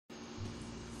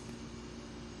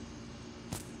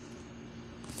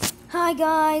Hi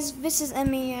guys, this is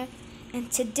Emir,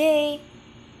 and today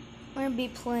we're gonna be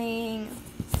playing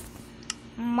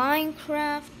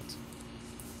Minecraft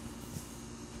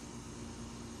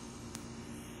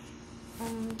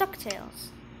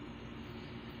DuckTales.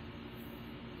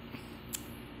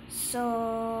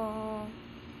 So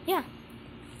yeah,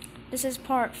 this is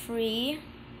part 3.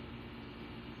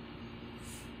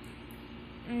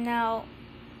 Now,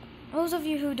 those of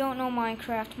you who don't know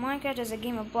Minecraft is a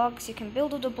game of blocks. You can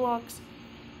build with the blocks,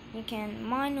 you can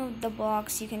mine with the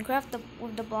blocks, you can craft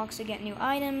with the blocks to get new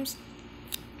items.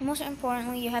 Most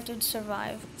importantly, you have to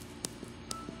survive.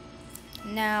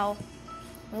 Now,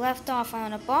 we left off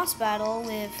on a boss battle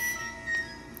with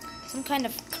some kind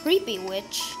of creepy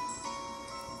witch.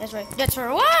 That's right, that's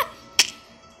her. What?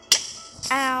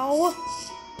 Ow.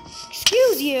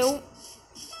 Excuse you.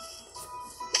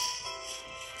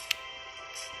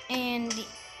 And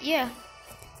yeah.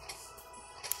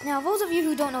 Now, those of you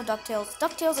who don't know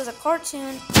DuckTales is a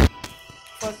cartoon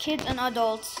for kids and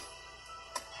adults,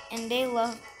 and they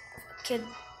love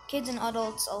kids and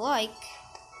adults alike.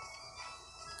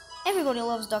 Everybody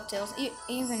loves DuckTales,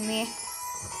 even me.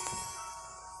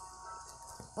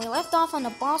 We left off on a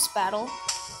boss battle,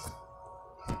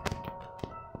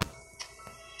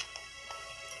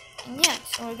 and yeah,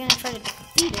 so we're gonna try to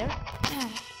defeat her.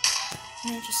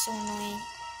 Man, she's so annoying.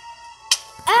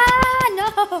 Ah,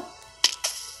 no!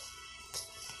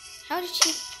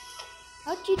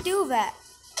 How'd you do that?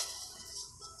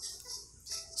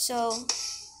 So,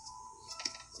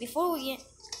 before we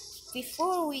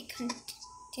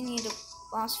continue the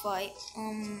boss fight,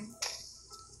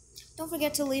 don't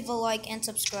forget to leave a like and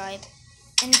subscribe.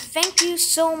 And thank you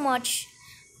so much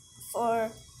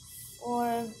for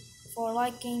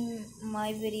liking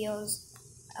my videos.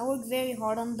 I work very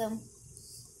hard on them.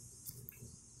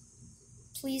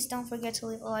 Please don't forget to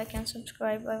leave a like and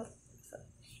subscribe.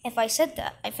 If I said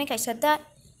that, I think I said that.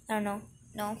 I don't know.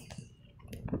 No.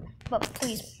 But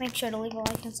please make sure to leave a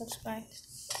like and subscribe.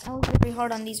 I work very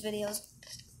hard on these videos.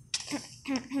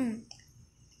 Can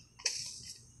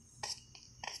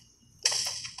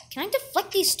I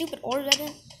deflect these stupid orbs I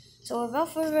did? So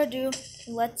without further ado,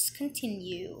 let's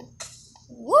continue.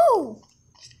 Woo!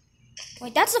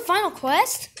 Wait, that's the final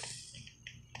quest?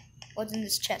 What's in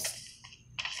this chest?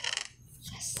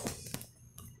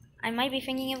 I might be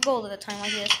thinking of gold at a time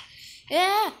like this.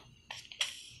 Yeah!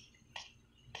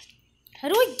 How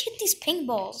do I get these pink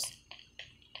balls?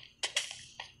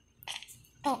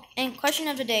 Oh, and question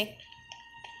of the day.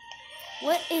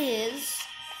 What is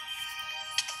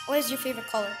your favorite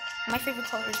color? My favorite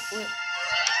color is blue.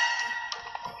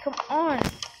 Come on.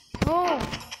 Oh.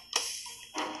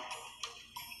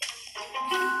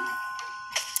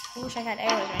 I wish I had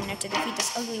arrows right now to defeat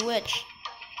this ugly witch.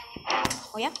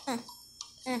 Oh yeah?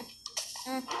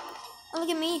 Oh, look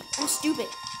at me. I'm stupid.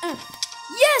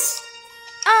 Yes!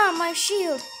 Ah, my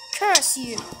shield. Curse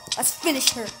you. Let's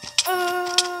finish her.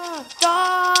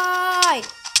 Die!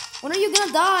 When are you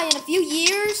gonna die? In a few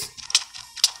years?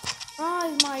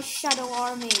 Rise, my shadow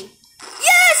army.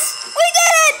 Yes! We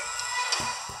did it!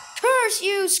 Curse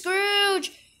you,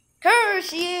 Scrooge!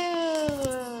 Curse you!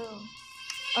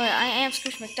 Alright, I am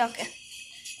Scrooge McDuck.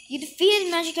 You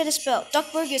defeated Magica the Spell.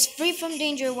 Duckburg is free from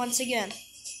danger once again.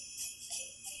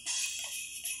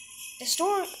 The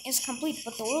story is complete,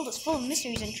 but the world is full of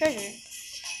mysteries and treasure.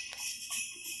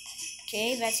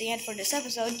 Okay, that's the end for this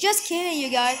episode. Just kidding, you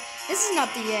guys. This is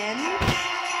not the end.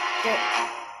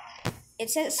 It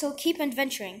says, so keep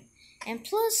adventuring. And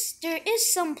plus, there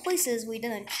is some places we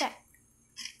didn't check.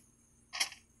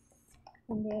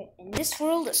 And this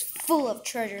world is full of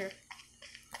treasure.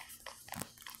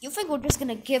 You think we're just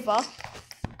gonna give up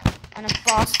on a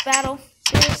boss battle?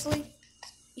 Seriously?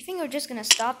 You think we're just gonna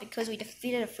stop because we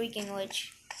defeated a freaking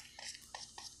witch?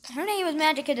 Her name is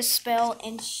Magica the Spell,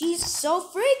 and she's so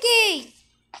freaky!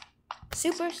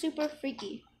 Super, super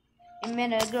freaky. We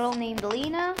met a girl named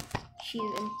Lena.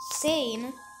 She's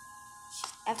insane.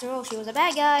 After all, she was a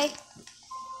bad guy.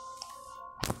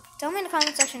 Tell me in the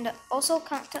comment section that also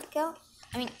comment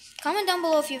down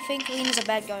below if you think Lena's a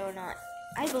bad guy or not.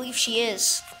 I believe she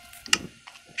is.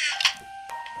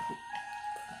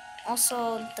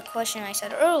 Also, the question I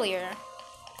said earlier.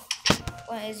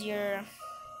 What is your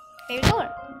favorite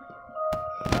color?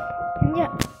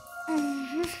 Yeah.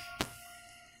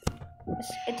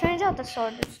 It turns out the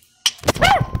sword is...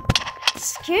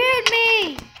 Scared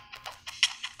me!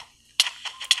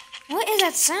 What is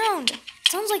that sound? It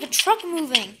sounds like a truck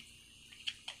moving.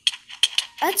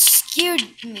 That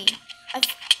scared me.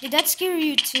 Did that scare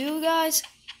you too, guys?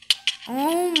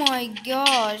 Oh my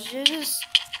gosh.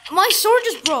 My sword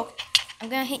just broke. I'm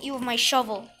gonna hit you with my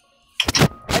shovel.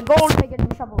 A gold-legged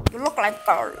untouchable. You look like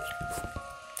garbage.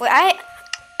 Wait, I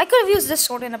could have used this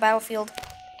sword in a battlefield.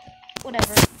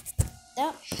 Whatever.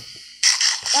 That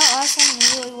last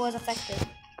one really was effective.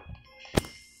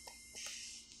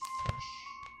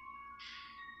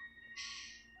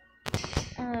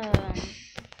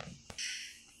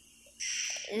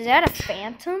 Is that a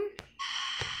phantom?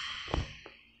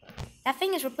 That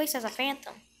thing is replaced as a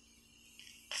phantom.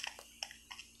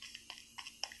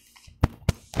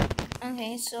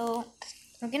 Okay, so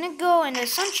we're gonna go in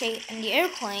the in the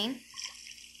airplane,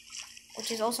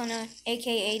 which is also known,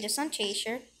 aka the sun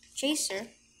chaser,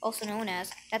 also known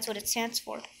as. That's what it stands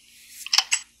for.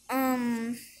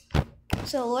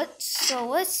 So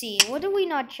let's see. What do we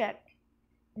not check?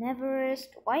 Everest,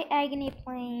 White Agony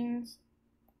Plains,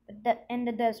 and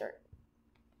the desert.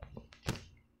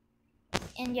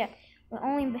 And yeah, we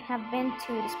only have been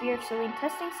to the Spirit Serene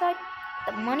testing site,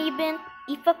 the Money Bin,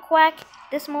 Ifa Quack,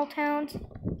 Dismal Towns,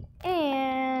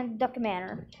 and Duck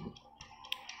Manor.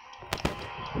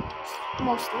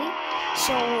 Mostly.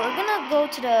 So we're gonna go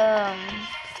to the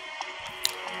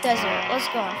desert. Let's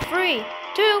go in 3,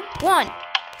 2, 1.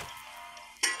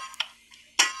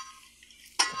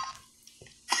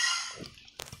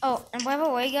 Oh, and by the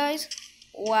way, guys,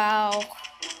 wow,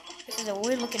 this is a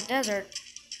weird looking desert.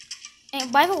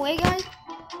 And by the way, guys,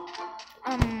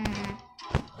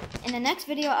 in the next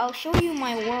video, I'll show you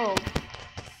my world.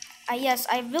 Yes,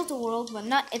 I built a world, but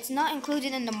it's not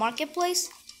included in the marketplace,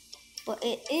 but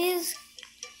it is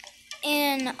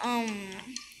in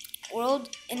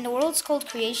the world's called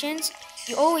Creations.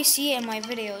 You always see it in my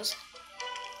videos.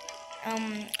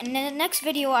 And in the next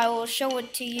video, I will show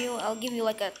it to you. I'll give you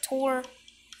like a tour,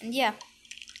 and yeah.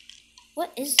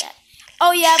 What is that?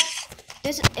 Oh yeah,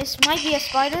 this might be a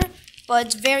spider, but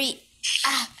it's very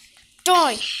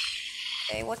die.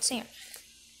 Okay, what's here?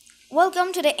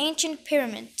 Welcome to the ancient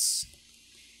pyramids.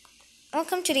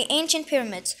 Welcome to the ancient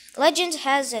pyramids. Legend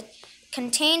has it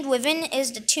contained within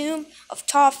is the tomb of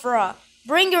Toph,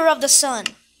 bringer of the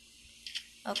sun.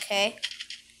 Okay.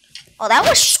 Oh, that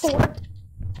was short.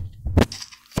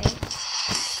 Okay.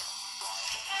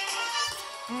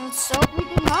 I'm so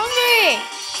freaking hungry.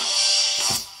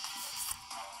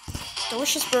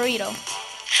 Delicious burrito.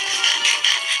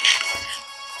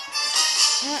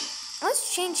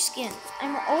 Let's change skin.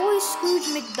 I'm always Scrooge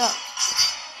McDuck.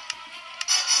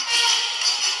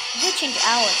 I'm gonna change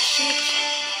Alex. She looks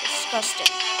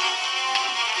disgusting.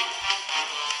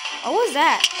 What was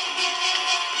that?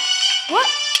 What?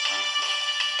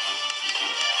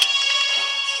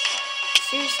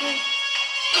 Seriously?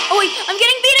 Oh wait, I'm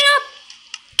getting beaten up!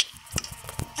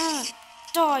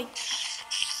 Die.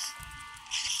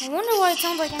 I wonder why it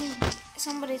sounds like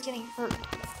somebody's getting hurt.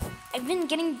 I've been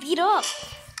getting beat up.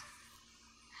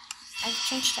 I've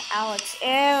changed to Alex.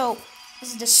 Ew.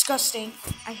 This is disgusting.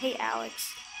 I hate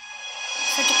Alex.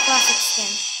 Such a classic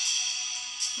skin.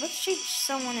 Let's change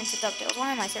someone into DuckTales. What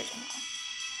am I searching for?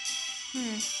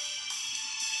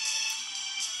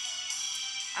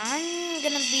 I'm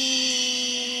gonna be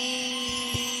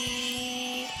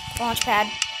Launchpad.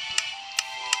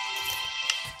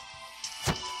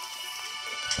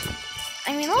 I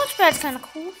mean, Launchpad's kind of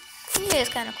cool. He is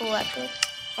kind of cool, actually,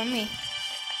 for me.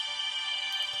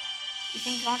 You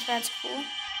think Launchpad's cool?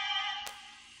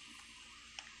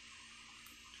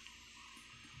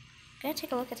 Gotta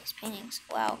take a look at these paintings.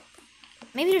 Wow.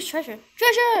 Maybe there's treasure.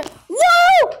 Treasure!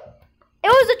 Whoa! It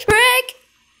was a trick!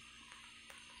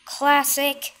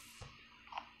 Classic.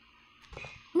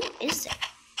 Who is that?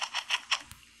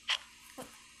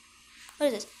 What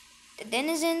is this? The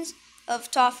denizens of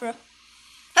Toph.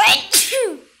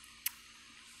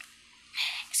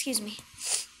 Excuse me.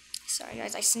 Sorry,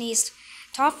 guys, I sneezed.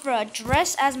 Toph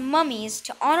dress as mummies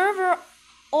to honor their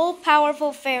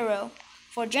all-powerful pharaoh.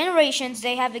 For generations,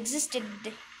 they have existed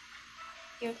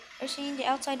here, seeing the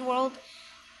outside world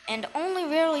and only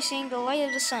rarely seeing the light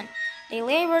of the sun. They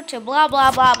labor to blah,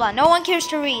 blah, blah, blah. No one cares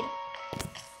to read.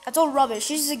 That's all rubbish.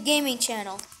 This is a gaming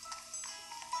channel.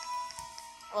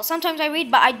 Well, sometimes I read,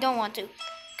 but I don't want to,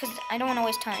 because I don't want to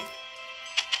waste time.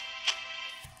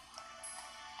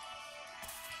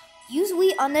 Use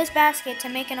wheat on this basket to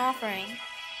make an offering.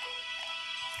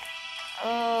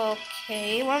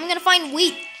 Okay, where am I gonna find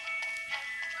wheat?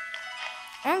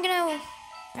 I'm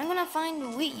gonna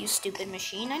find wheat, you stupid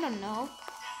machine. I don't know.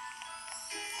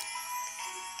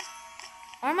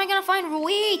 Where am I gonna find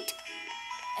wheat?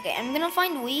 Okay, I'm gonna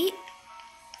find wheat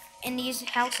in these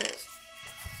houses.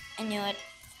 I knew it.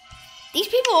 These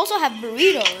people also have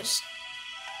burritos.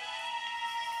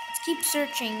 Let's keep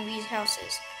searching these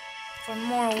houses for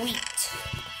more wheat.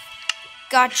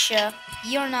 Gotcha.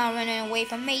 You're not running away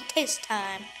from me this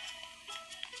time.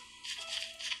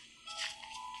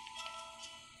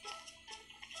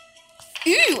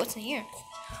 Ew, what's in here?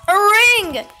 A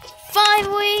ring! 5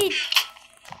 wheat!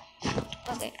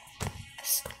 Okay.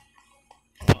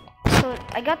 So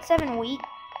I got 7 wheat,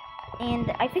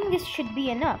 and I think this should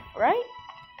be enough, right?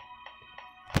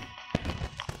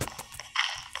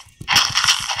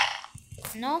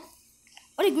 No?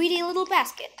 What a greedy little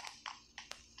basket.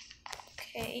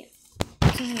 Okay.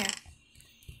 What's in here?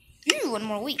 Ew, 1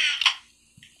 more wheat.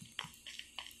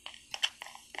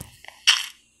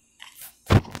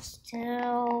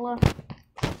 Still.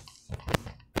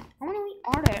 How many wheat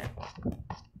are there?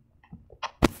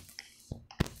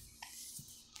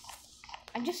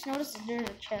 I just noticed that there's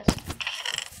a chest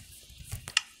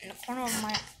in the corner of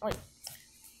my. Wait.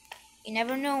 You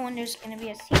never know when there's gonna be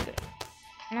a secret.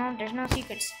 No, there's no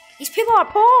secrets. These people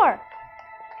are poor.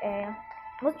 Okay.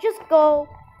 Let's just go.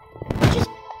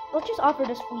 Let's just offer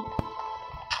this wheat.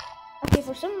 Okay.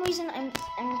 For some reason, I'm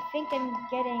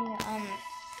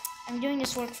doing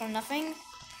this work for nothing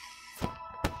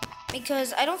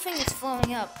because I don't think it's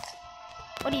flowing up.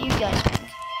 What do you guys think?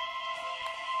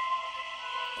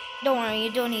 Don't worry,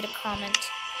 you don't need a comment.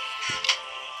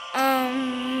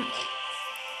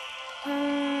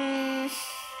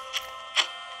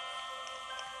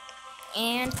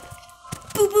 And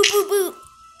boo boo boo boo.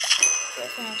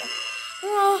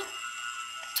 Oh,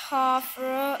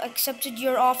 Tafra accepted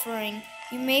your offering.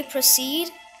 You may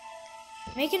proceed.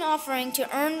 Make an offering to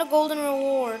earn the golden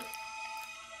reward.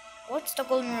 What's the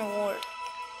golden reward?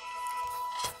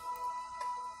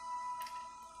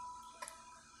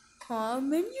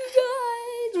 Come in, you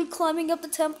guys. We're climbing up the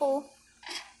temple.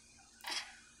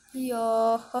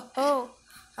 Yo ho ho.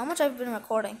 How much I've been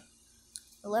recording?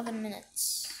 11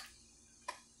 minutes.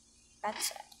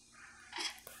 That's it.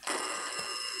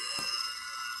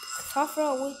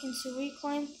 Tafra awakens to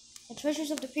reclaim the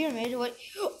treasures of the pyramid. What?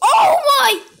 Oh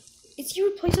my! Is he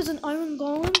replaced as an iron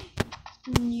golem?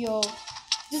 Yo.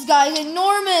 This guy is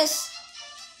enormous.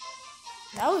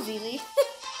 That was easy.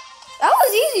 That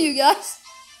was easy, you guys.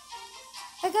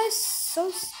 That guy's so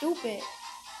stupid.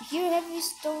 You hear a heavy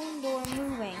stone door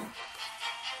moving.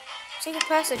 Secret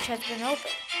passage has been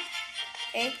opened.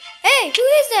 Okay. Hey, who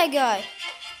is that guy?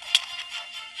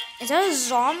 Is that a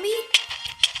zombie?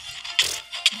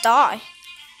 Die.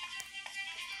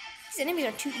 These enemies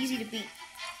are too easy to beat.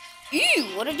 Ew,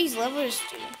 what do these levers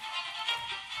do?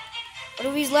 What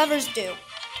do these levers do?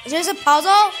 Is this a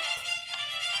puzzle?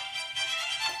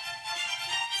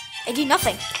 They do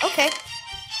nothing. Okay.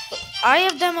 I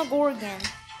have Demogorgon.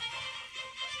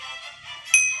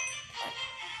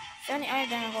 Found the Eye of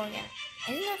Demogorgon.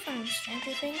 Isn't that from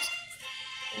Stranger Things?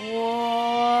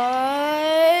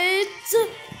 What?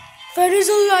 That is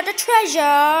a lot of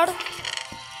treasure.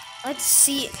 Let's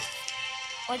see.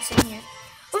 What's in here?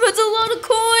 Oh, that's a lot of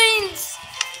coins.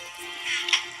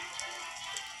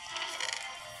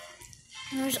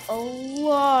 There's a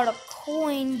lot of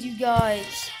coins, you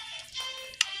guys.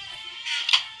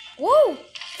 Whoa!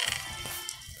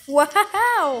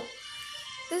 Wow!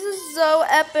 This is so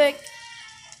epic.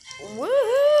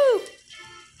 Woohoo!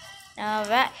 Now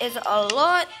that is a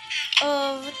lot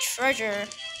of treasure.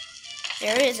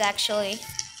 There is actually.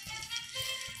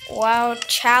 Wow,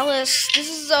 chalice. This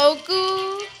is so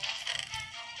cool.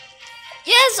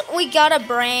 Yes, we got a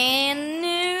brand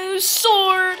new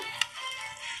sword.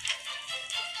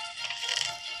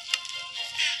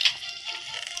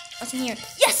 What's in here?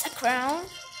 Yes, a crown.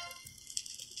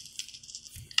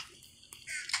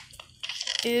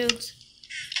 Dudes,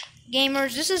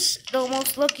 gamers, this is the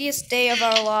most luckiest day of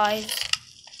our lives.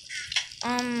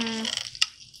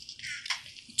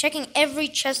 Checking every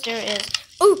chest there is.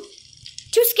 Ooh,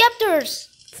 2 scepters.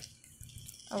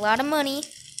 A lot of money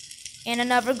and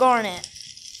another garnet.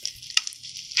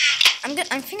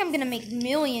 I think I'm gonna make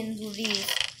millions with these.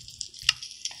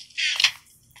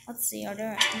 Let's see, are there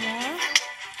more?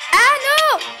 Ah,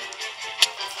 no!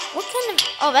 What kind of...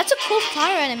 Oh, that's a cool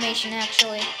fire animation,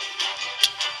 actually.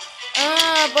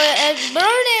 But it's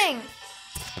burning!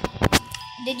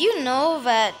 Did you know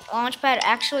that Launchpad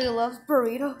actually loves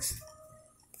burritos?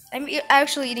 I'm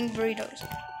actually eating burritos.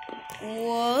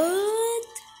 What?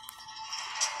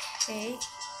 Okay.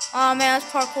 Oh man, that's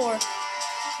parkour.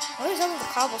 What is up with the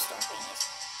cobblestone things?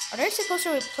 Are they supposed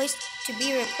to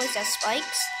be replaced as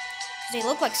spikes? Because they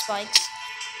look like spikes.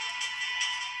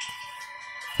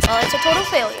 Oh, it's a total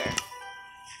failure.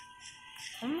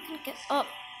 I'm not gonna get up.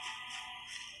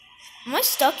 Am I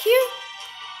stuck here?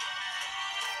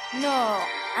 No,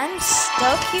 I'm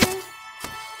stuck here.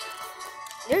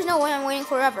 There's no way I'm waiting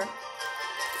forever.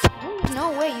 There's no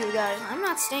way, you guys. I'm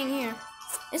not staying here.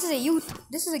 This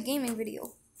is a gaming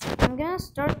video. I'm gonna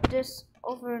start this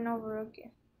over and over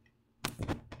again.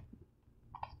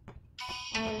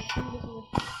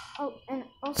 Oh, and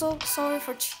also sorry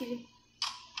for cheating.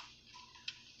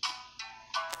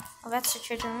 Oh, that's the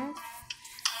treasure room.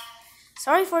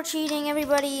 Sorry for cheating,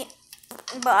 everybody,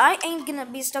 but I ain't gonna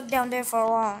be stuck down there for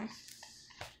long.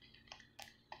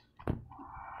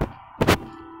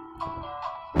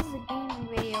 This is a gaming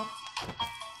video,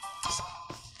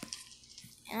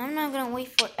 and I'm not gonna wait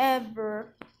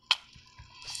forever.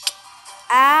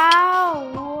 Ow!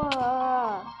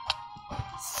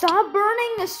 Stop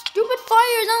burning! The stupid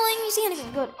fire is not letting me see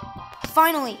anything good.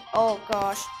 Finally! Oh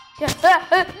gosh.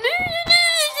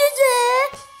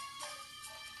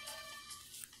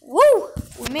 Woo!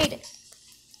 We made it.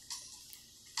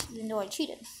 Even though I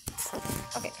cheated.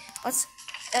 Okay, that's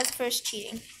first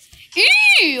cheating.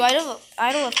 Ew! Idol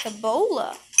of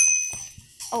Ebola.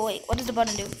 Oh wait, what does the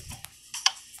button do?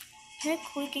 Hear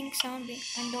clicking sound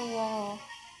behind the wall.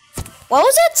 What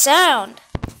was that sound?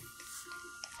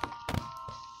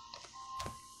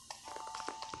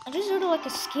 I just heard like a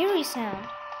scary sound.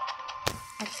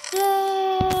 Like,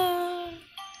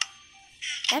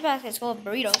 that basket's full of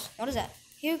burritos. What is that?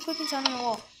 Hear a clicking sound on the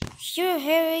wall. Hear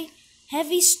a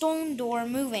heavy stone door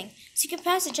moving. Secret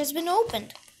passage has been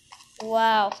opened.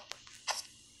 Wow.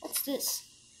 What's this?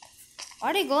 Why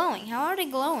are they glowing? How are they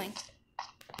glowing?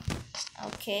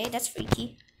 Okay, that's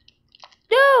freaky.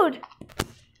 Dude!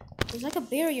 There's like a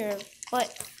barrier,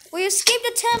 but we escaped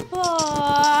the temple!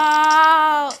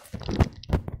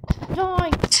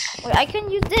 Die! Wait, I can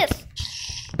use this.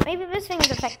 Maybe this thing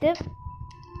is effective.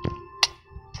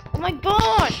 Oh my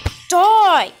god!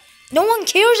 Die! No one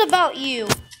cares about you!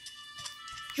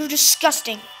 You're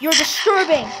disgusting. You're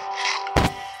disturbing.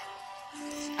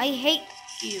 I hate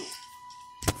you.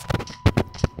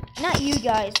 Not you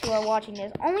guys who are watching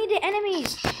this. Only the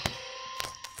enemies.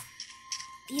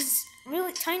 These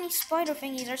really tiny spider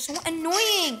thingies are so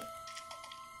annoying.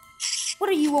 What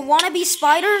are you, a wannabe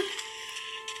spider?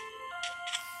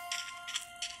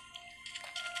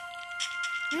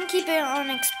 I'm gonna keep it on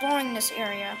exploring this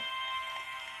area.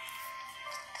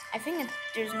 I think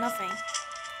there's nothing.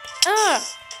 Ugh!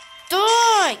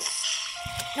 Die!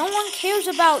 No one cares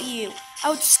about you. I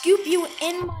would scoop you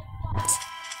in my butt.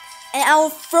 And I will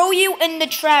throw you in the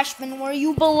trash bin where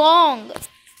you belong.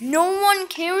 No one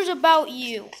cares about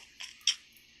you.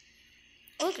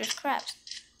 Oh, look, there's crabs.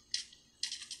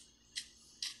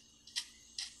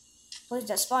 Where's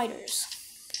the spiders?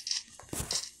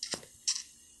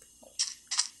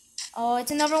 Oh,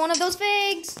 it's another one of those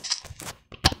figs.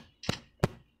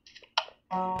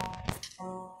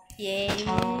 Yay.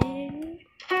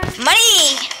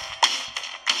 Money!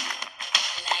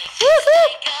 Woohoo!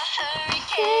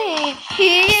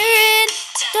 Here in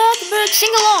Duckburg,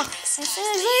 sing along. It says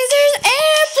lasers,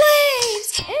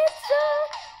 airplanes. It's a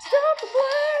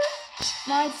Duckburg.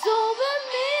 Might solve a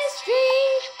mystery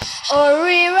or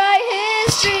rewrite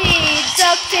history.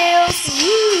 DuckTales,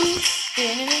 woo.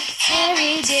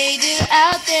 Every day they're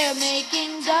out there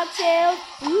making DuckTales,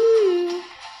 woo.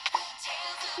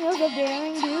 Tales of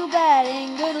daring, do bad,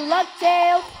 and good luck,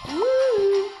 tale,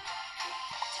 woo.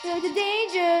 The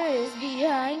danger is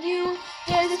behind you.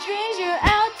 There's a stranger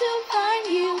out to find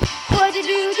you. What to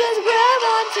do? Just grab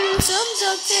onto some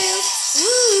DuckTales,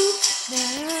 woo.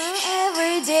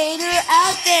 Every day they're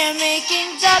out there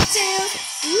making DuckTales,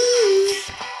 woo.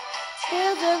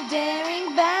 Tales of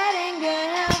daring, bad, and good,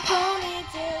 and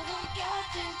ponytails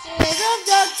and tales of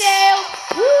DuckTales,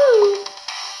 woo.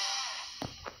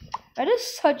 That is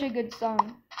such a good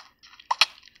song.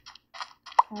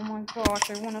 Oh my gosh,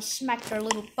 I want to smack their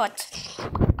little butt.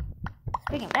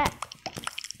 Speaking of that,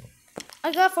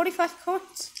 I got 45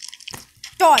 coins.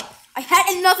 Die! I had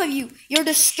enough of you. You're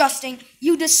disgusting.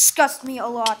 You disgust me a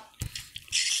lot.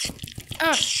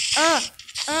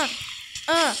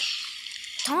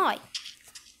 Die.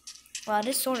 Wow,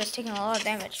 this sword is taking a lot of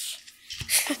damage.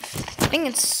 I think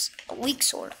it's a weak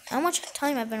sword. How much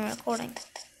time I've been recording?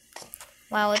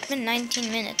 Wow, it's been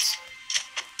 19 minutes.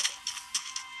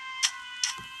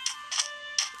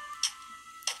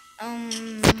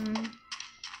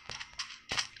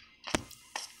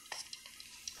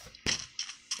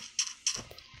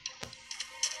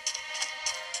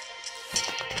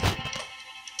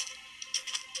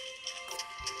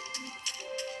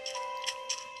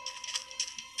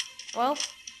 Well,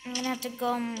 I'm gonna have to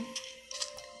go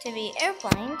to the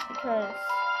airplane because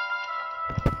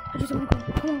I just want to go.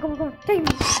 Come on, take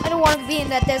me. I don't want to be in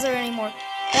that desert anymore.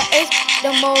 That is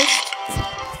the most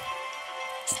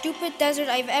stupid desert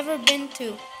I've ever been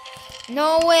to.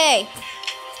 No way.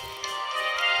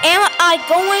 Am I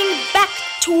going back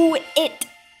to it?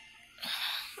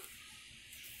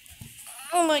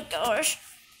 Oh my gosh.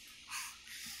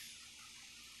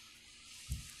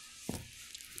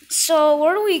 So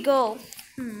where do we go?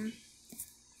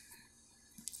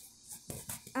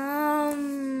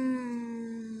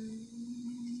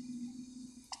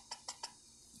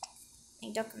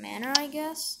 Duck Manor, I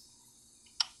guess.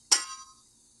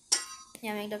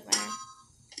 Yeah, Duck Manor.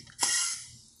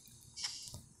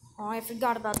 Oh, I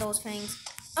forgot about those things.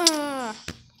 Are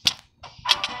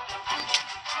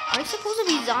they supposed to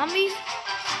be zombies?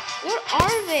 Where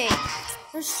are they?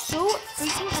 They're so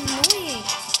freaking annoying.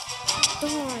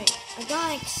 Don't worry, I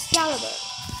got Excalibur.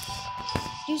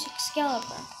 Use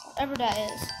Excalibur, whatever that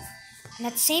is. And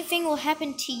that same thing will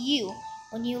happen to you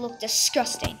when you look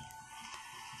disgusting,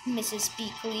 Mrs.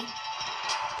 Beakley.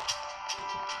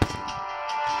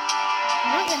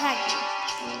 Not your hacking.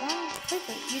 You want to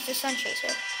quickly use the sun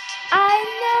chaser. I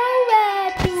know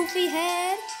that doofy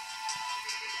head.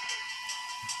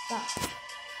 Stop.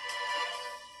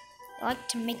 You like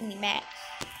to make me mad.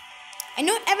 I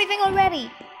know everything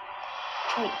already.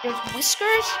 Wait, there's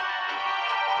whiskers?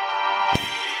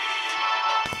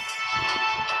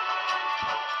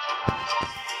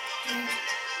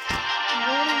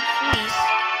 Rolling freeze.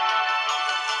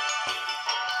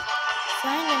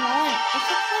 Find them on.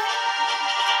 What's it called?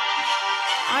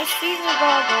 Ice fever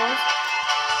goggles.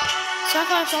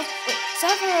 Sapphire sauce. Wait,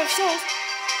 Sapphire sauce.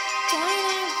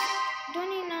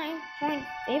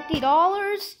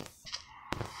 $29.50.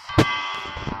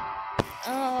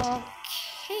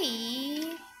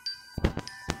 Okay.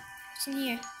 What's in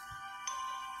here?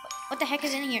 What the heck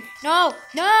is in here? No!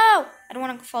 No! I don't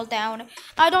want to fall down.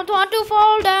 I don't want to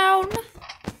fall down.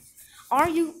 Are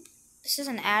you? This is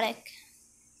an attic.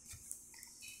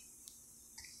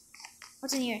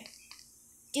 What's in here?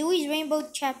 Dewey's Rainbow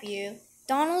Chapier.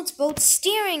 Donald's Boat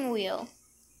Steering Wheel.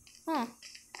 Huh.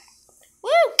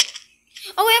 Woo!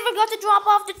 Oh, I forgot to drop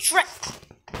off the tray.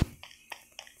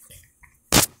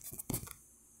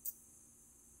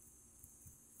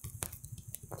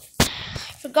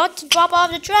 Forgot to drop off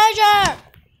the treasure.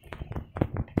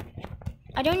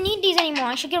 I don't need these anymore.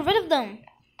 I should get rid of them.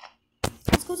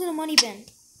 Let's go to the money bin.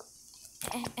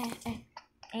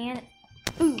 And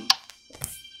boom.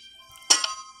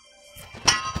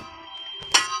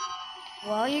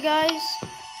 Well, you guys,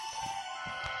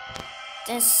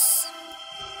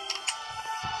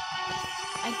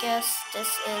 I guess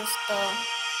this is the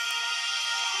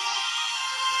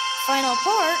final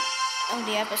part of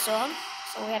the episode.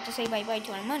 So we have to say bye-bye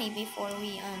to our money before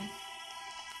we,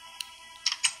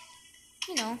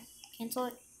 cancel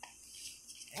it.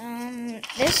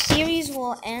 This series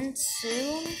will end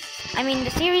soon. I mean,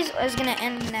 the series is gonna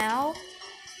end now.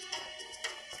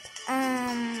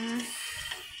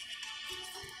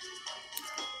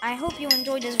 I hope you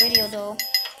enjoyed this video, though.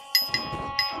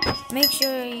 Make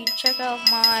sure you check out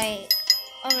my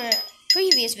other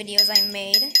previous videos I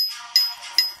made.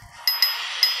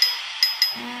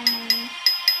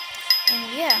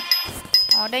 And yeah.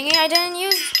 Oh dang it! I didn't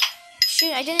use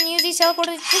these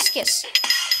teleported discus.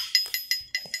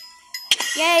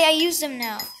 Yay! I used them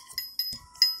now.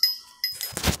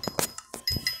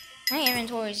 My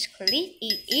inventory is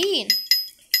clean.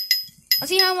 Let's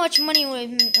see how much money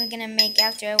we're gonna make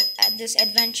after this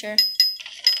adventure.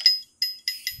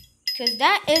 Because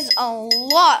that is a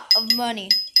lot of money.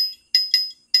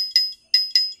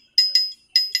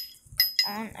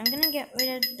 I'm gonna get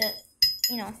rid of the,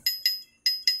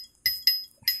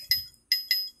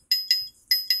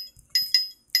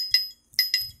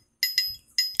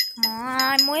 Come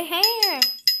on, my hair.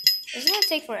 It's gonna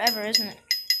take forever, isn't it?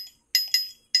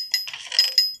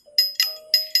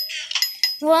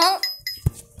 Well,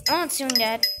 I'm not doing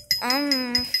that. I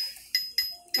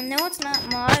know it's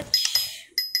not much,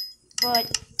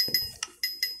 but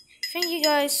thank you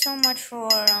guys so much for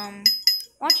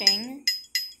watching.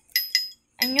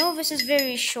 I know this is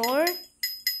very short,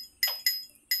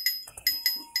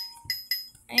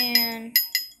 and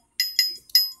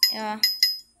yeah.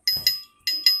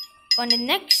 But in the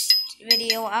next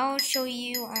video, I'll show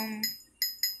you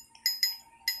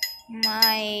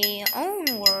my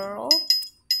own world.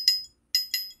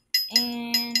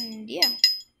 And yeah,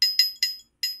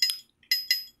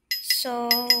 so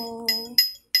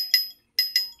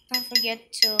don't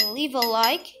forget to leave a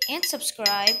like and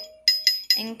subscribe,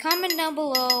 and comment down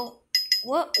below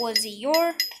what is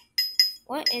your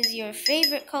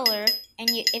favorite color, and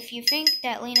if you think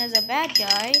that Lena's a bad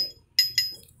guy.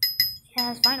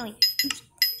 Yeah, finally. Oops.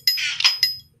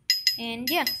 And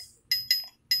yeah.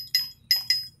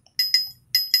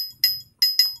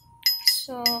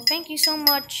 So thank you so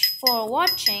much for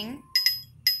watching,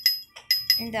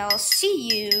 and I'll see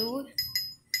you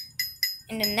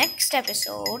in the next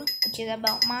episode, which is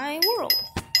about my world.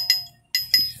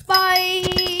 Bye!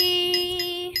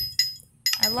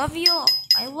 I love you all.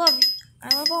 I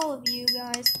love all of you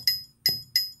guys.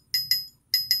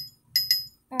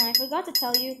 Oh, I forgot to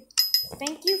tell you.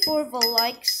 Thank you for the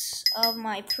likes of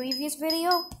my previous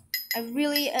video. I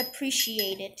really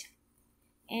appreciate it.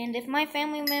 And if my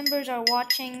family members are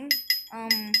watching,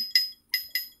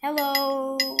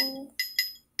 hello.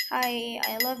 Hi,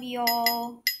 I love you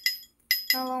all.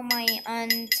 Hello, my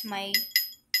aunt, my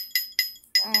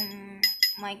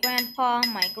grandpa,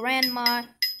 my grandma,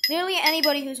 literally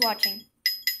anybody who's watching.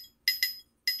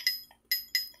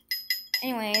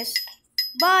 Anyways,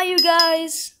 bye you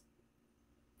guys.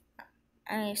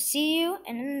 I see you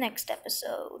in the next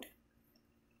episode.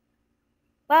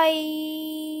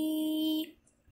 Bye.